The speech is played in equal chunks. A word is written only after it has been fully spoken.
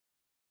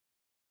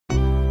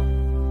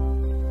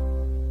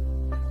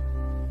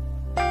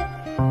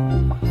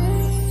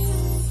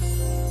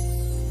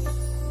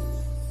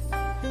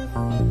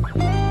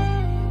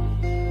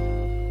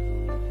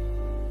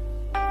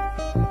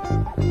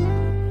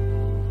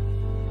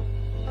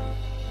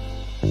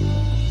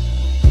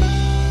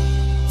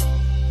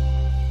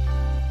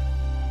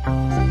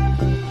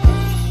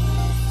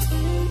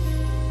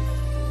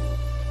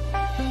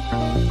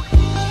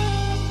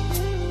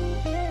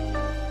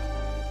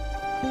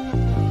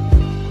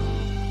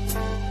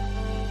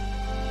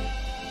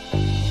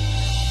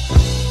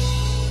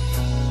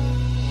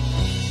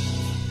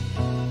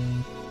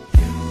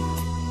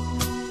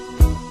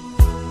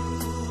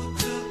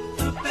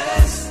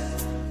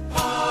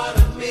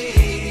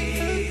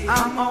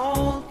I'm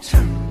all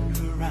turned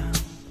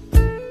around.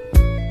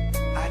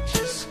 I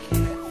just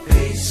can't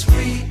face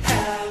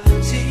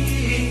reality.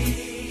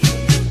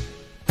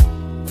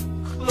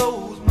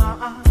 Close my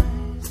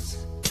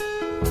eyes,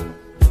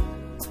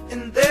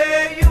 and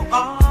there you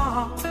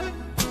are,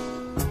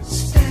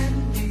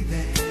 standing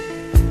there.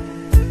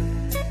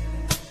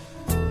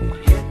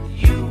 Yet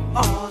you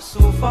are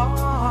so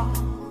far.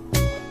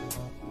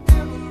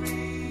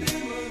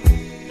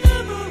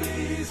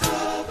 Memories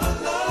of a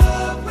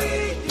love we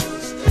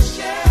used to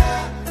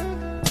share.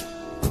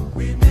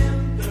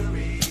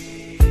 Remembering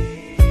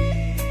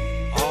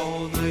all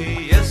the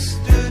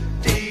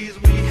yesterdays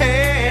we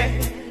had.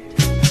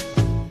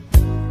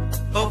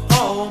 Of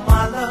all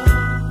my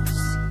loves,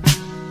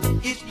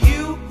 it's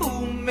you who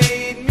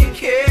made me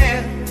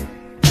care.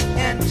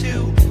 And to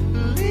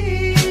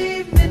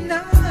leave me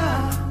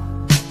now,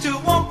 to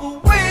walk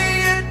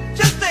away, it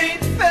just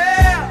ain't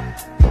fair.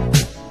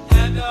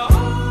 And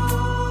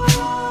all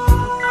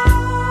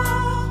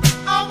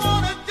I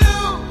wanna do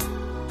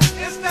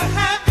is to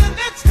have you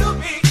next to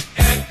me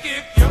and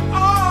give you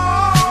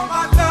all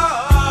my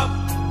love.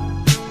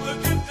 We'll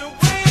drift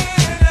away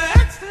in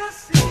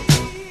ecstasy.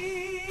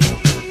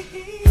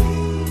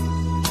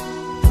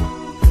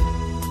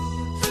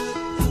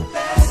 The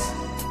best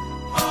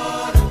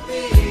part of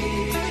me,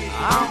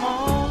 I'm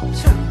all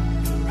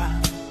turned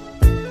around.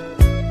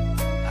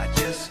 I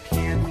just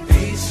can't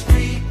face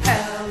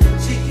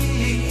reality.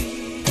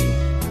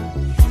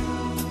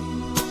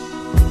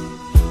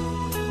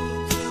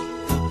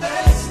 The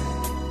best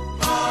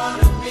part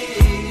of me,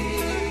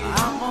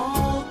 I'm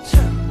all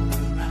turned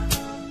around.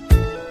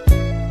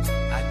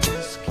 I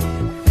just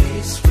can't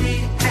face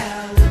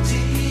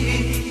reality.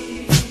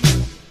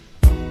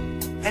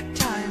 At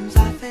times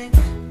I think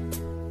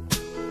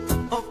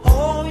of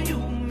all you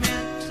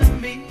meant to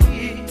me.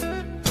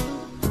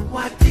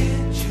 Why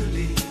did you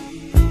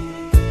leave?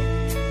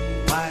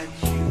 Why'd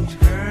you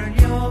turn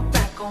your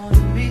back on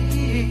me?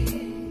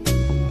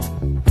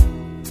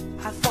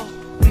 I thought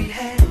we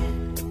had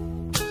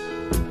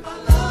a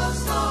love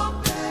so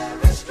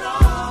very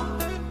strong.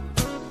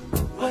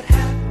 What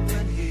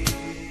happened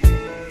here?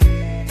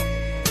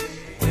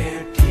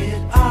 Where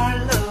did our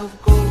love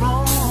go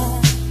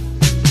wrong?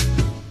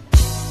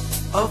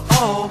 Of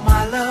all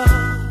my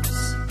loves,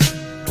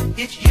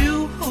 it's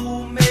you who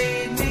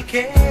made me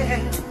care.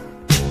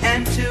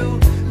 And to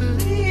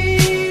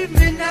leave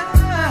me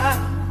now,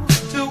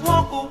 to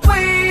walk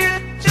away, it